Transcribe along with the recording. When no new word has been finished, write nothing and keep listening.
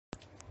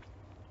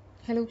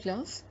Hello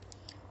class.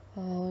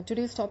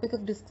 Today's topic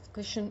of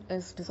discussion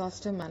is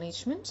disaster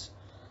management.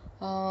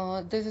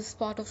 This is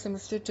part of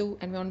semester 2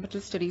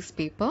 environmental studies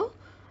paper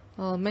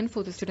meant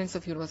for the students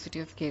of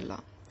University of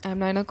Kerala. I am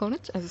Naina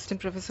Konich, Assistant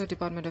Professor,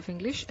 Department of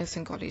English,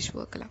 SN College,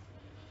 Workala.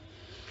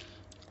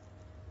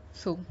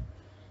 So,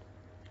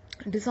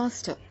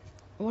 disaster.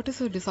 What is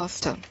a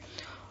disaster?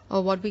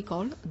 Or what we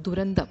call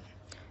Durandam.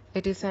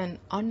 It is an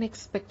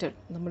unexpected,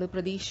 നമ്മൾ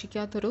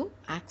പ്രതീക്ഷിക്കാത്തൊരു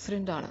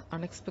accident ആണ്,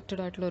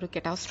 unexpected ആയിട്ടുള്ള ഒരു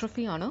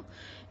catastrophe ആണ്,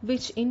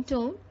 which in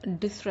turn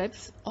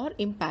disrupts or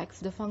impacts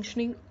the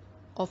functioning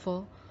of a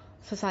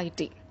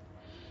society.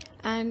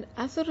 And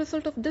as a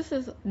result of this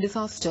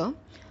disaster,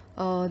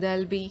 there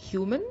will be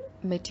human,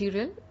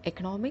 material,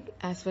 economic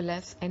as well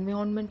as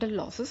environmental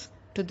losses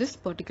to this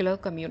particular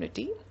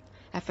community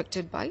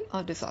affected by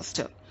a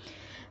disaster.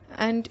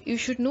 And you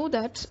should know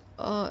that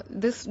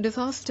this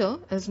disaster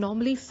is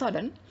normally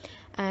sudden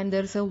and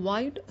there is a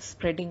wide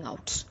spreading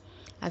out,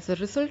 as a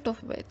result of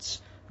which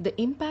the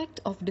impact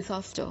of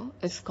disaster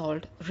is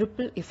called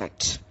ripple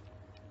effect.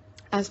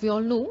 As we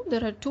all know,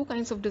 there are two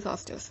kinds of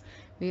disasters.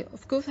 We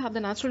of course have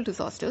the natural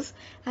disasters,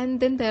 and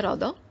then there are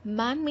the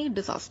man-made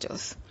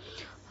disasters.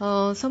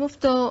 Some of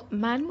the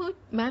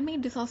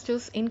man-made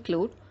disasters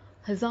include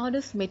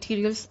hazardous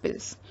material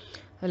spills,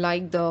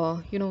 like the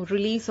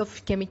release of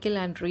chemical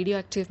and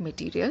radioactive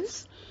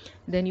materials.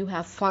 Then you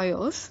have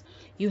fires,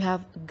 you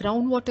have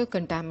groundwater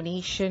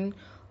contamination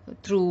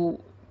through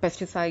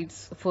pesticides,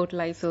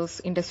 fertilizers,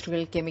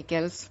 industrial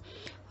chemicals,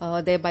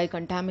 thereby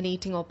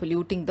contaminating or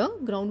polluting the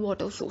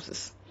groundwater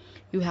sources.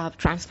 You have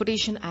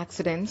transportation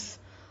accidents,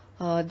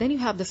 then you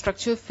have the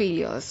structure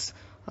failures.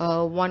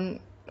 One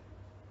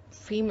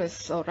famous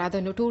or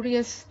rather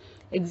notorious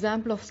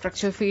example of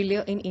structure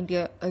failure in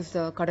India is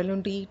the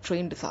Kadalundi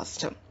train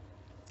disaster.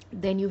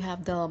 Then you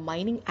have the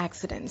mining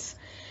accidents,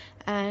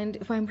 and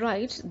if I'm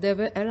right, there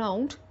were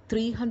around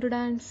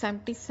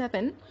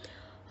 377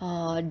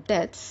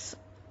 deaths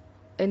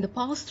in the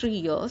past 3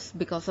 years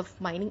because of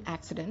mining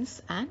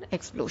accidents and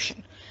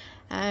explosion.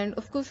 And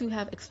of course you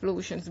have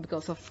explosions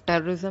because of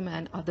terrorism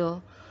and other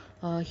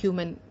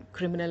human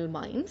criminal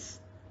minds.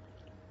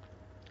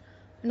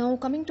 Now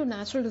coming to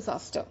natural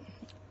disaster.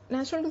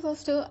 Natural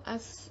disaster,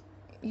 as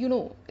you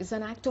know, is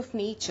an act of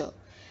nature,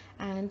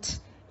 and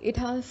it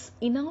has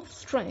enough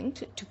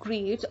strength to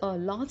create a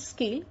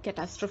large-scale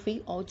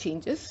catastrophe or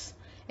changes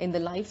in the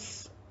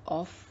lives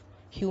of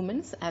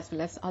humans as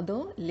well as other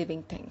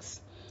living things.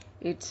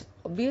 It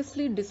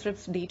obviously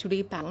disrupts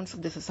day-to-day patterns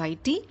of the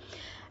society,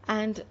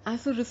 and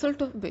as a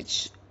result of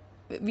which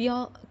we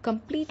are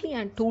completely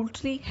and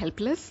totally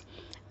helpless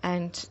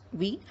and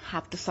we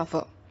have to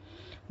suffer.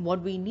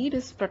 What we need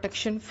is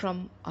protection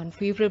from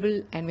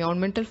unfavorable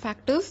environmental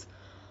factors,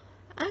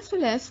 as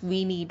well as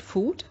we need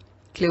food,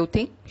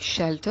 clothing,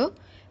 shelter,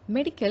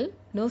 medical,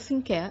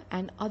 nursing care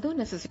and other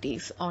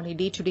necessities on a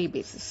day-to-day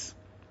basis.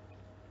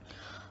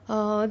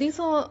 These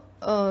are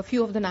a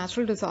few of the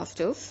natural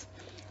disasters.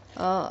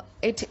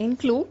 It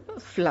include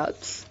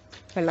floods,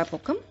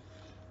 vellapokkam,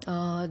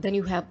 then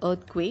you have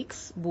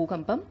earthquakes,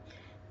 bhukampam,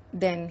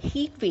 then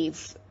heat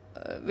waves,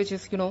 which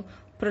is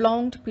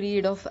prolonged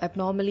period of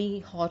abnormally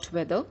hot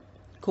weather,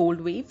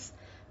 cold waves.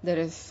 There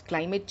is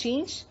climate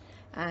change,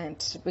 and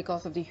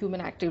because of the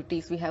human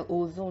activities we have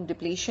ozone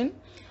depletion,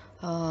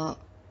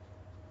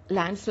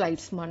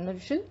 landslides,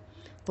 mannavishal,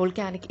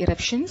 volcanic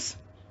eruptions,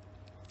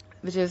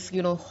 which is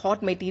hot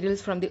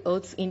materials from the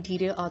earth's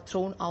interior are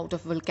thrown out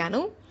of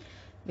volcano.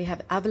 We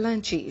have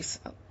avalanches,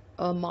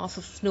 a mass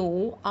of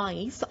snow,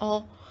 ice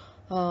or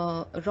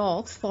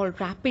rocks fall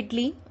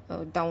rapidly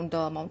down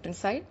the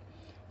mountainside.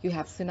 You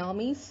have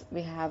tsunamis,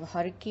 we have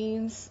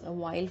hurricanes,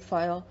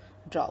 wildfire,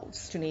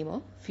 droughts, to name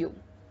a few.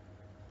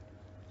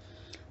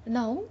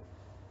 Now,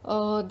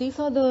 these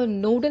are the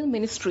nodal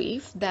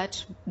ministries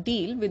that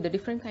deal with the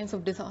different kinds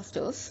of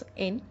disasters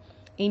in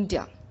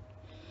India.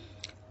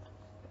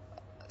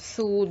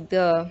 So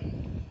the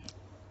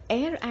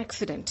air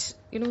accident,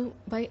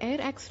 by air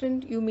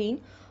accident you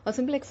mean, a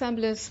simple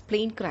example is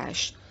plane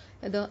crash.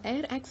 The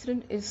air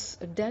accident is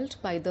dealt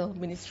by the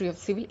Ministry of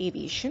Civil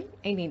Aviation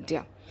in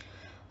India.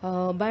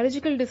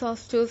 Biological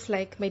disasters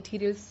like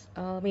medical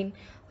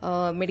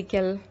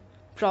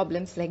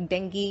problems like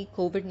dengue,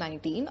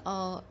 COVID-19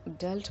 are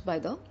dealt by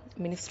the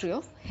Ministry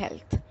of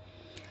Health.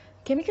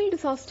 Chemical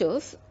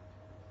disasters,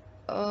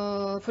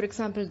 for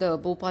example the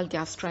Bhopal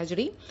gas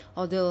tragedy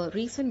or the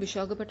recent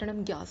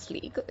Visakhapatnam gas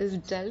leak, is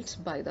dealt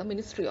by the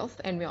Ministry of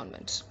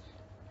Environment.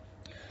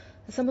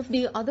 Some of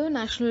the other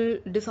national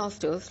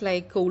disasters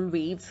like cold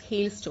waves,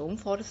 hailstorm,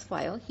 forest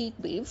fire, heat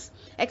waves,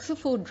 except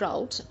for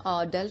drought,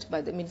 are dealt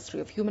by the Ministry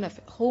of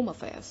Home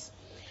Affairs.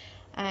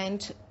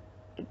 And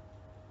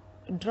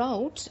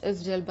drought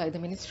is dealt by the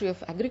Ministry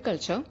of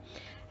Agriculture.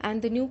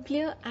 And the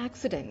nuclear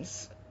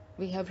accidents,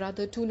 we have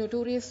rather two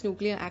notorious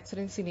nuclear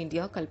accidents in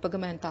India,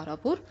 Kalpagam and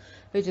Tarapur,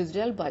 which is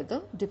dealt by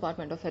the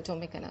Department of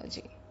Atomic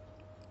Energy.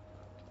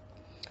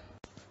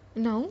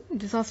 Now,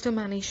 disaster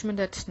management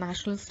at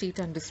national, state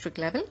and district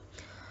level.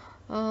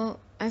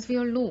 As we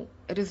all know,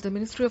 it is the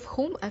Ministry of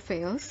Home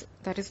Affairs,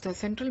 that is the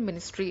central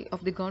ministry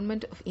of the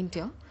Government of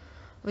India,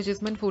 which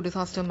is meant for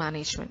disaster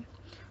management.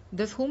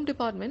 This Home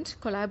Department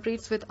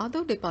collaborates with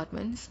other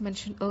departments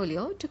mentioned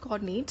earlier to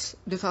coordinate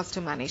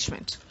disaster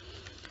management.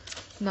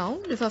 Now,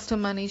 disaster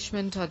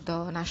management at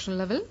the national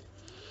level.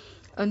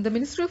 In the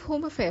Ministry of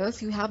Home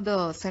Affairs, you have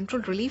the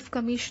Central Relief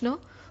Commissioner,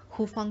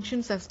 who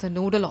functions as the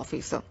nodal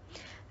officer,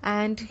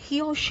 and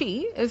he or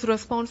she is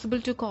responsible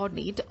to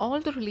coordinate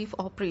all the relief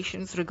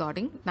operations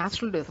regarding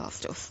natural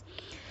disasters.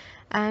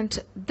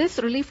 And this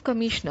relief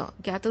commissioner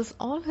gathers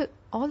all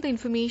the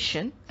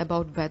information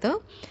about weather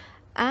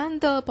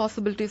and the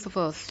possibilities of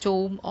a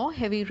storm or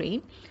heavy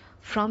rain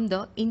from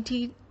the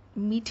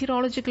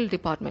Meteorological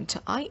Department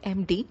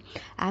IMD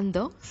and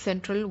the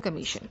Central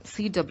Commission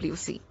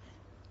CWC.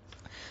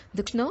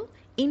 The commissioner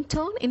in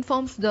turn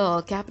informs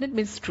the Cabinet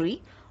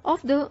Secretary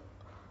of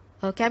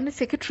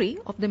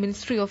the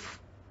Ministry of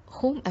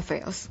Home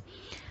Affairs,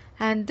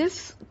 and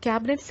this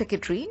Cabinet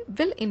Secretary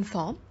will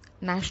inform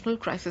National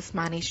Crisis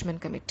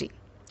Management Committee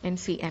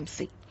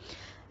NCMC,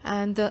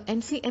 and the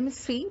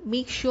NCMC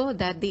makes sure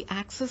that they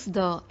access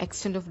the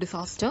extent of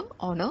disaster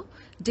on a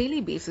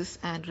daily basis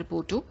and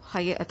report to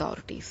higher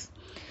authorities.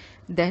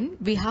 Then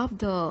we have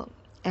the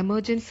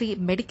Emergency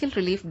Medical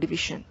Relief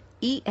Division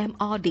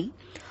EMRD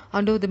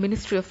under the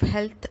Ministry of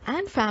Health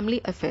and Family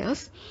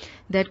Affairs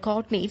that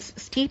coordinates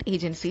state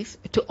agencies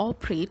to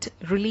operate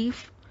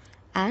relief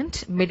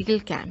and medical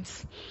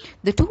camps.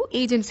 The two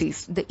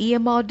agencies, the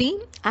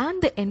EMRD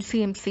and the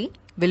NCMC,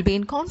 will be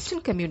in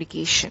constant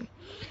communication.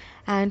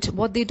 And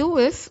what they do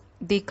is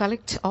they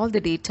collect all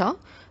the data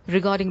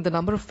regarding the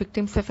number of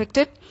victims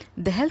affected,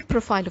 the health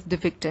profile of the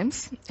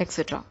victims,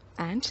 etc.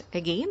 And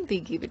again, they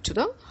give it to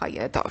the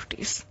higher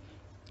authorities.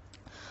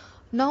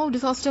 Now,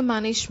 disaster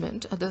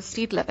management at the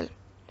state level.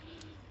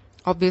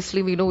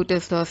 Obviously, we know it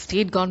is the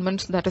state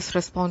government that is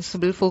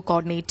responsible for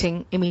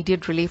coordinating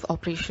immediate relief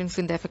operations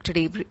in the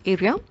affected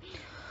area.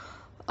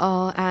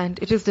 And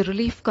it is the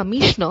relief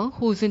commissioner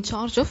who is in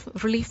charge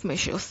of relief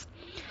measures.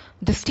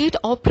 The state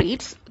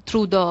operates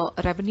through the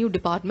revenue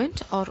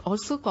department, or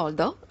also called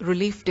the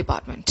relief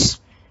department.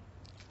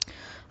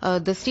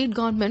 The state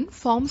government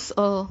forms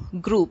a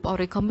group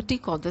or a committee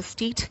called the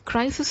State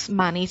Crisis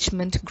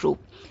Management Group,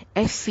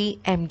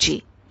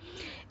 SCMG.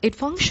 It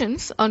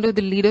functions under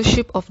the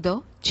leadership of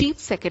the Chief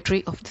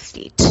Secretary of the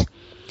state.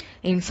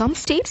 In some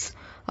states,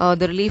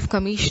 the Relief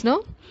Commissioner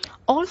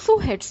also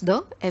heads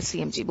the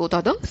SCMG. Both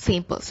are the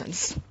same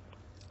persons.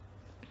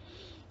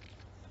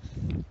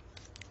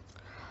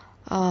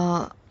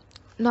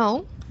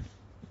 Now,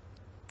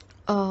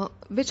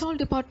 which all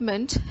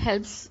department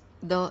helps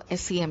the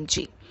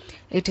SCMG?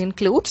 It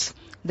includes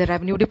the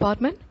Revenue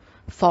Department,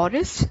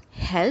 Forest,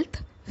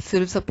 Health,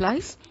 Civil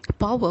Supplies,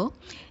 Power,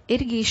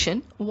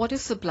 Irrigation, Water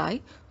Supply,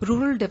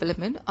 Rural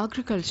Development,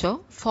 Agriculture,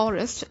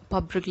 Forest,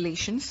 Public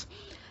Relations,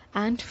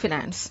 and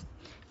Finance.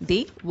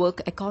 They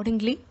work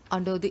accordingly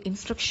under the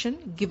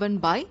instruction given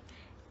by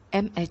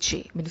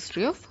MHA,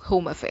 Ministry of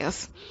Home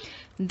Affairs.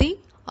 They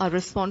are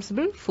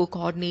responsible for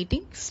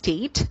coordinating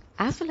state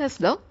as well as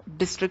the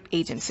district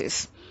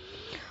agencies.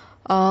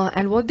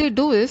 And what they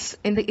do is,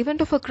 in the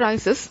event of a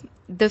crisis,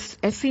 this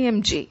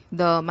SCMG,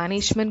 the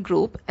management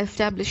group,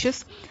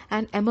 establishes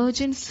an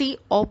emergency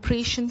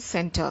operations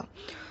center,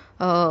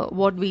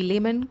 what we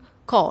laymen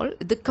call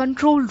the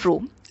control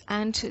room,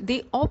 and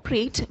they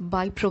operate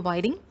by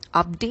providing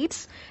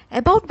updates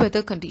about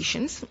weather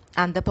conditions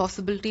and the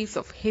possibilities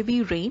of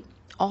heavy rain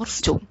or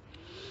storm.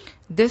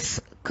 This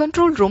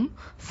control room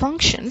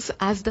functions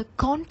as the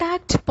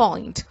contact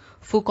point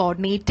for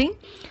coordinating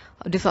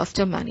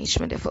disaster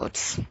management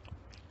efforts.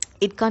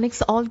 It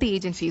connects all the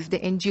agencies, the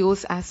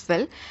NGOs as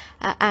well,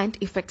 and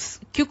effects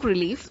quick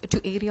relief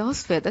to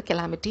areas where the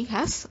calamity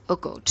has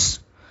occurred.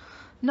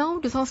 Now,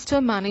 disaster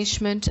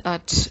management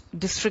at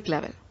district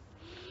level.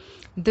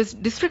 This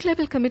district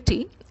level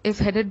committee is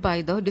headed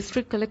by the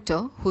district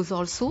collector, who is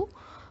also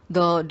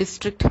the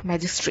district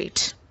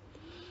magistrate.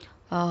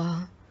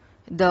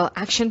 The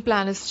action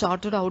plan is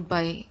charted out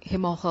by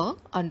him or her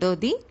under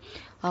the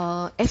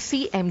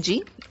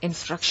SCMG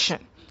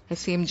instruction.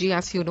 SCMG,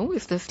 as you know,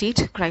 is the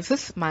State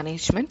Crisis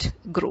Management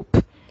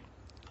Group.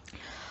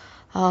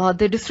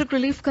 The District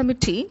Relief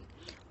Committee,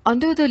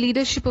 under the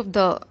leadership of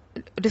the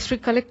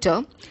District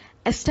Collector,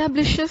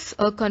 establishes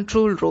a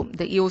control room,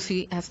 the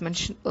EOC as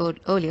mentioned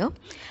earlier,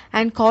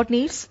 and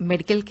coordinates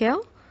medical care,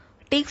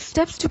 takes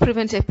steps to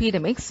prevent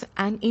epidemics,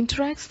 and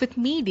interacts with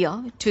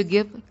media to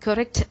give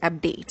correct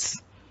updates.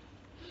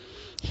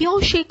 He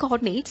or she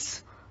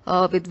coordinates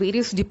with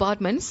various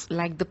departments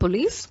like the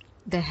police,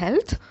 the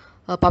health,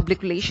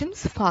 public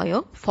relations,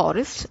 fire,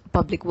 forest,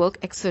 public work,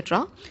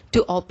 etc.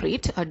 to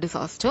operate at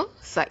disaster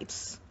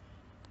sites.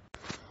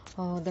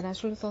 The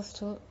natural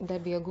disaster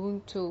that we are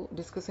going to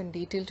discuss in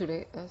detail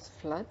today is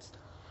floods.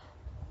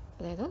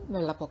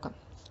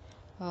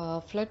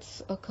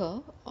 Floods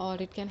occur, or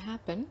it can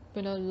happen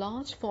when a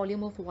large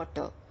volume of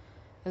water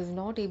is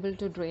not able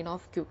to drain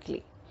off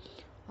quickly.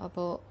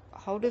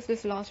 How does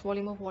this large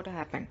volume of water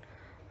happen?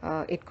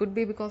 It could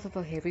be because of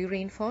a heavy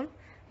rainfall.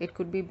 It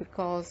could be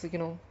because,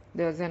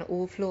 there's an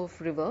overflow of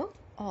river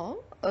or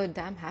a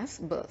dam has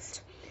burst.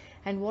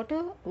 And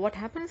what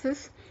happens is,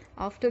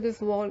 after this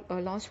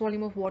large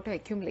volume of water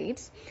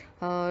accumulates,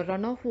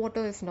 runoff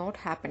water is not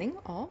happening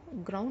or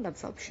ground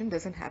absorption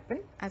doesn't happen,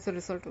 as a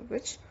result of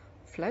which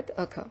flood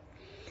occur.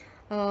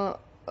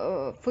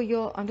 For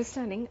your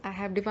understanding, I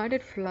have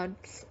divided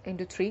floods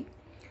into three.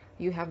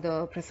 You have the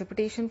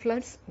precipitation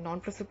floods,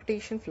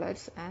 non-precipitation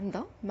floods, and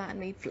the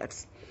man-made floods.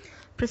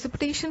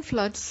 Precipitation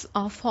floods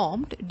are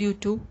formed due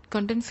to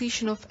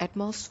condensation of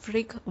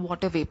atmospheric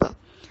water vapor.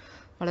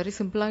 വളരെ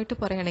സിമ്പിളായിട്ട്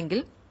പറയുകയാണെങ്കിൽ,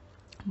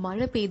 മഴ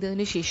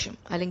പെയ്തതിന് ശേഷം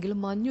അല്ലെങ്കിൽ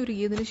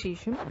മഞ്ഞുരുകിയതിന്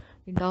ശേഷം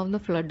ഉണ്ടാവുന്ന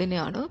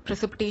ഫ്ലഡിനെയാണ്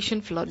precipitation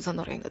floods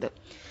എന്ന് പറയുന്നത്.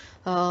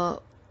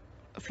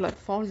 Flood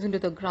falls into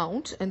the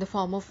ground in the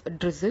form of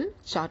drizzle,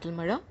 ചാറ്റൽ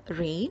മഴ,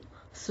 rain,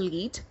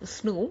 sleet,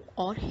 snow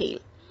or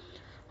hail.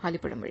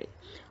 ആലിപ്പഴം മഴ.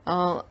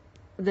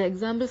 The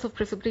examples of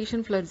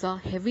precipitation floods are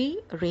heavy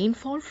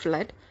rainfall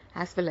flood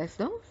as well as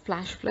the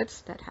flash floods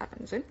that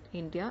happens in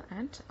India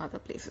and other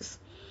places.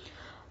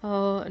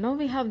 Now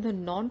we have the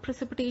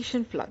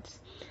non-precipitation floods.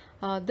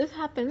 This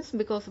happens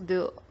because of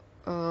the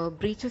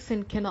breaches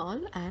in canal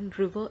and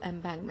river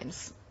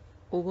embankments,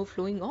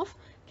 overflowing of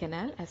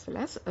canal as well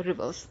as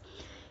rivers.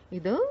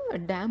 ഇത്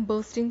dam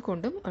bursting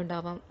കൊണ്ടും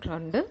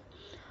ഉണ്ടാവാറുണ്ട്.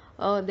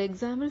 The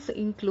examples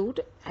include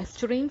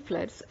estuarine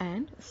floods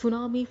and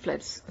tsunami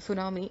floods.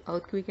 Tsunami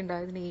earthquake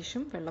ഉണ്ടായതിനു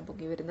ശേഷം വെള്ളം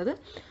പൊങ്ങി വരുന്നത്,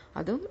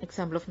 അതും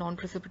example of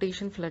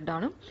non-precipitation flood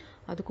ആണ്.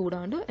 അത്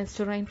കൂടാണ്ട്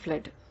estuarine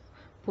flood,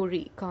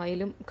 പൊഴി,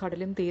 കായലും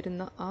കടലും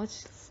തീരുന്ന ആ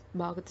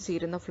ഭാഗത്ത്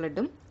ചേരുന്ന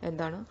ഫ്ലഡും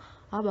എന്താണ്,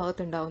 ആ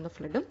ഭാഗത്ത് ഉണ്ടാവുന്ന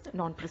ഫ്ലഡും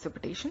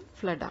non-precipitation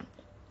flood ആണ്.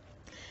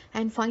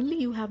 And finally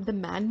you have the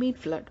man-made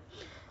flood.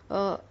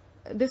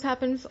 This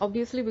happens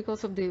obviously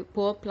because of the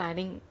poor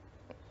planning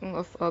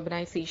of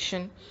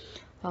urbanization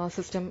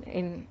system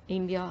in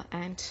India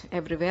and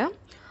everywhere.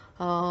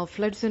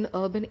 Floods in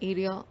urban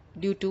area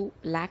due to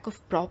lack of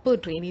proper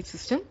drainage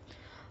system.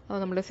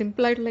 നമ്മുടെ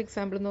സിമ്പിളായിട്ടുള്ള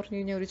example എന്ന് പറഞ്ഞു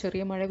കഴിഞ്ഞാൽ, ഒരു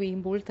ചെറിയ മഴ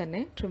പെയ്യുമ്പോൾ തന്നെ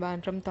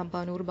ട്രിവാൻഡ്രം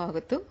തമ്പാനൂർ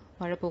ഭാഗത്ത്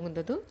മഴ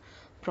പോകുന്നത്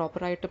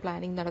പ്രോപ്പറായിട്ട്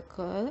പ്ലാനിങ്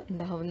നടക്കാതെ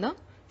ഉണ്ടാവുന്ന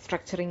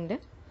സ്ട്രക്ചറിൻ്റെ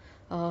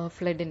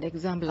ഫ്ലഡിൻ്റെ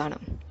എക്സാമ്പിളാണ്.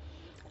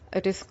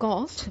 It is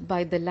caused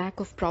by the lack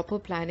of proper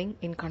planning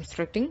in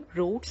constructing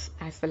roads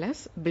as well as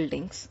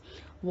buildings.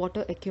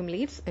 Water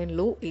accumulates in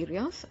low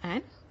areas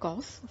and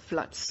cause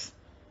floods.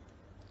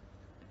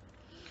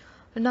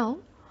 Now,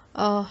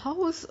 how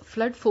is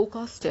flood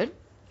forecasted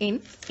in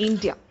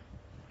India?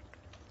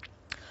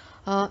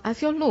 As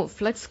you all know,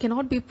 floods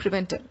cannot be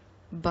prevented,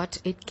 but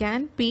it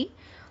can be,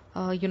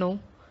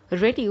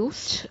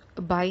 reduced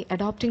by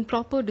adopting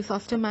proper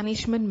disaster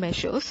management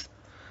measures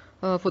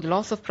for the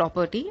loss of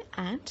property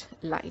and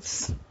lives.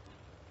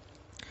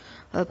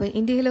 അപ്പോൾ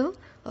ഇന്ത്യയിൽ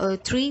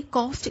 3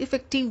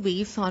 cost-effective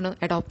ways ആണ്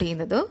adopt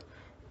ചെയ്യുന്നത്.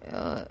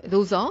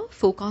 Those are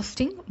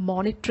forecasting,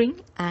 monitoring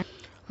and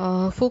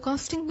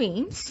forecasting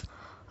means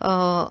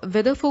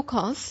weather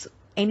forecasts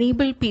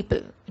enable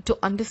people to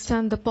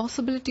understand the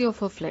possibility of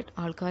a flood.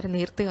 ആൾക്കാരെ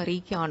നേരത്തെ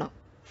അറിയിക്കുകയാണ്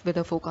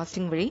weather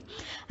forecasting വഴി,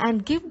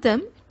 and give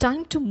them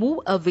time to move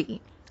away.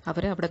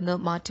 അവരെ അവിടെ നിന്ന്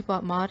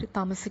മാറി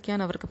താമസിക്കാൻ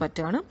അവർക്ക്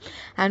പറ്റുകയാണ്.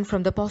 And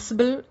from the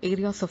possible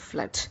areas of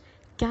flood,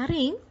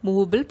 carrying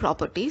movable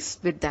properties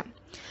with them.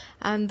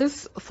 And this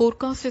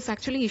forecast is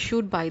actually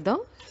issued by the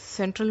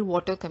Central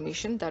Water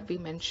Commission that we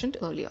mentioned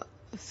earlier,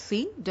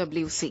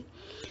 CWC.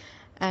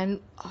 And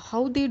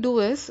how they do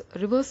is,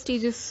 river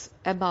stages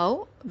above,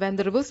 when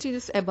the river stage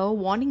is above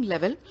warning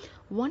level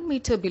 1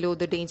 meter below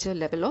the danger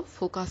level of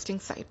forecasting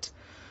site.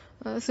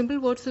 Simple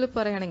words il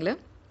parayanengil,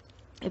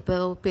 ipo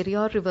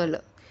Periyar river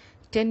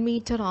 10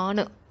 meter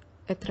ആണ്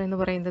എത്ര എന്ന്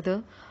പറയുന്നത്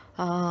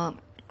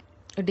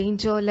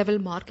danger level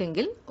mark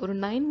എങ്കിൽ, ഒരു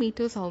 9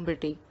 meters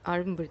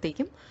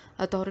ആകുമ്പോഴത്തേക്കും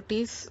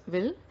authorities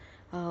will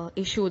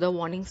issue the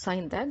warning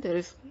sign that there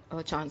is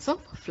a chance of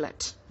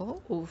flood or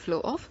overflow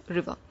of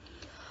river.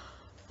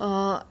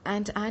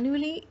 And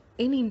annually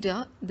in India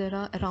there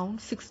are around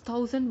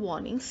 6,000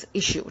 warnings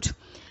issued,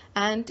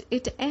 and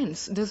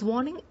this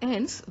warning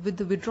ends with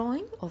the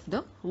withdrawing of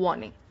the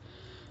warning.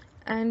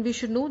 And we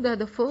should know that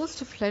the first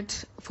flood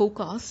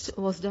forecast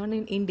was done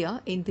in India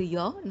in the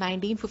year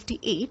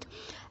 1958,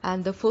 and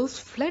the first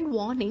flood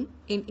warning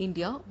in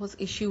India was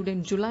issued in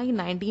July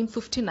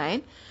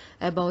 1959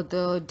 about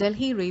the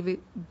Delhi railway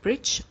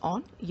bridge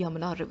on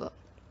Yamuna River.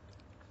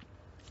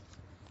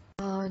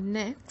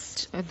 Next,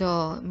 the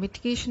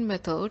mitigation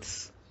methods,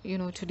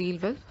 to deal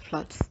with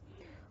floods.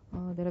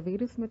 There are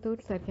various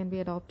methods that can be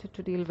adopted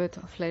to deal with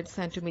floods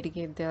and to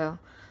mitigate their,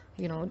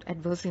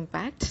 adverse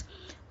impact.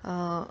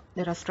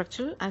 There are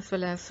structural as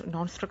well as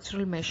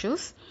non-structural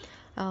measures.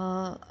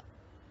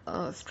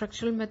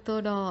 Structural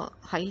method are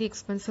highly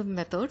expensive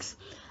methods,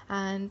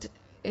 and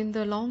in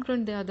the long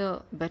run they are the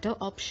better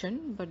option,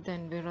 but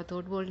then we're a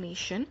third world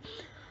nation,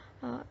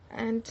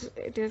 and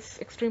it is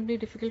extremely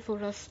difficult for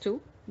us to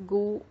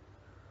go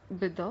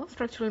with the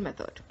structural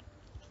method.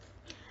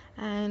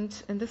 And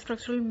in the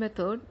structural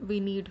method we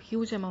need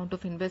huge amount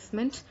of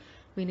investment,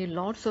 we need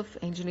lots of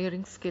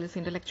engineering skills,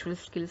 intellectual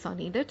skills are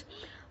needed.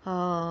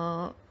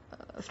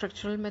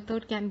 structural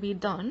method can be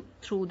done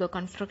through the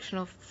construction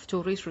of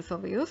storage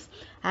reservoirs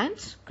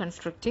and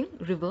constructing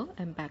river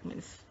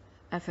embankments.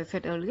 As I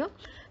said earlier,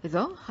 is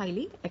a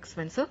highly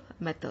expensive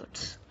method.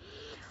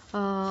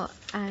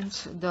 And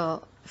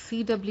the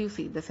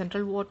CWC, the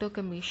Central Water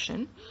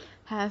Commission,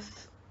 has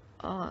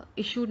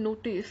issued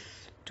notice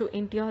to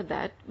India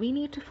that we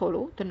need to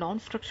follow the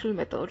non-structural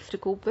methods to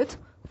cope with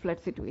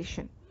flood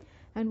situation.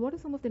 And what are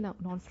some of the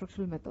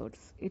non-structural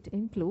methods? It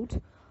includes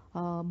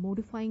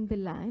modifying the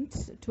land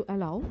to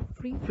allow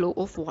free flow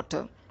of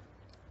water.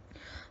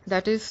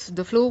 That is,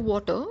 the flow of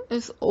water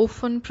is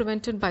often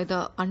prevented by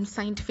the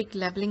unscientific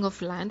leveling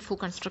of land for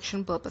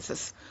construction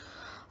purposes.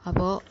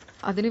 അപ്പോൾ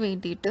അതിന്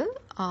വേണ്ടിയിട്ട്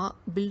ആ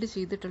build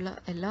ചെയ്തിട്ടുള്ള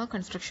എല്ലാ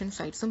construction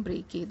സൈറ്റ്സും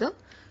break ചെയ്ത്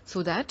so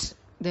that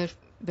there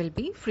will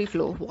be free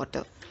flow of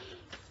water.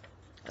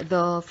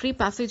 The free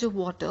passage of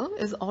water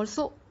is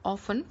also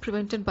often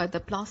prevented by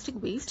the plastic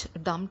waste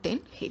dumped in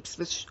heaps,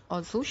 which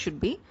also should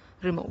be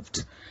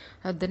removed.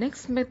 The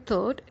next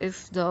method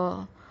is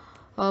the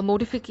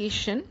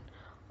modification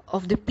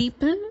of the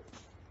people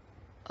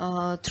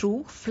through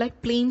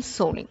floodplain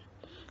zoning.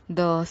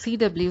 The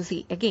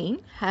CWC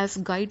again has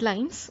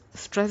guidelines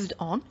stressed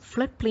on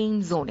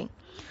floodplain zoning.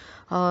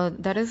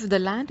 That is, the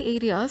land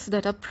areas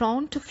that are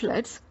prone to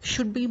floods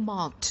should be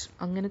marked.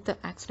 അങ്ങനത്തെ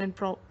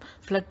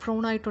flood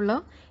prone ആയിട്ടുള്ള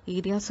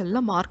areas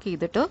എല്ലാം mark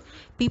ചെയ്തിട്ട്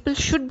people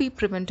should be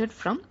prevented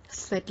from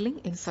settling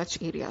in such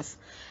areas.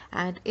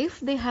 And if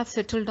they have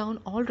settled down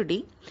already,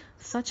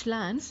 such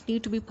lands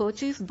need to be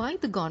purchased by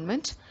the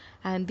government,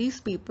 and these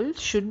people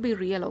should be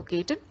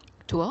reallocated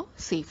to a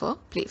safer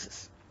places.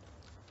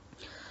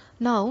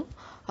 Now,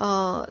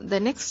 the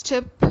next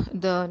step,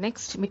 the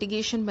next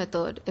mitigation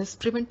method is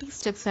preventive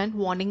steps and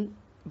warning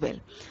well.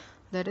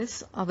 That is,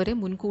 avare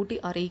munkooti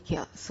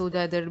ariyikka so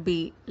that there will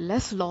be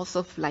less loss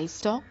of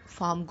livestock,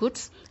 farm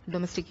goods,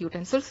 domestic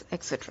utensils,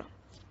 etc.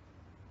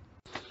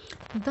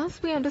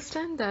 Thus, we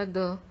understand that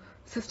the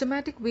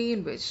systematic way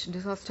in which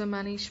disaster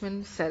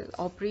management cell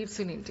operates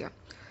in India.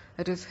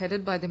 It is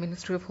headed by the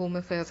Ministry of Home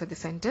Affairs at the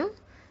center.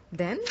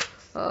 Then,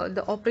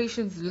 the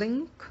operations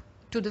link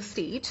to the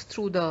state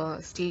through the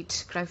State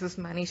Crisis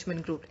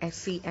Management Group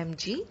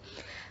SCMG,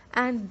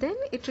 and then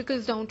it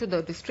trickles down to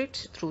the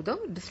district through the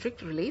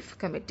District Relief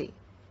Committee.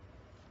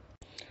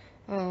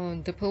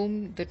 The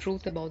poem The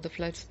Truth About the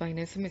Floods by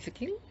Nessim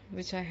Ezekiel,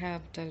 which I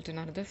have dealt in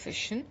another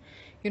session,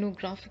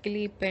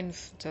 graphically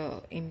pens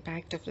the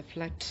impact of the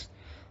flood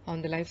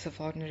on the lives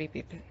of ordinary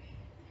people.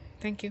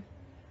 Thank you.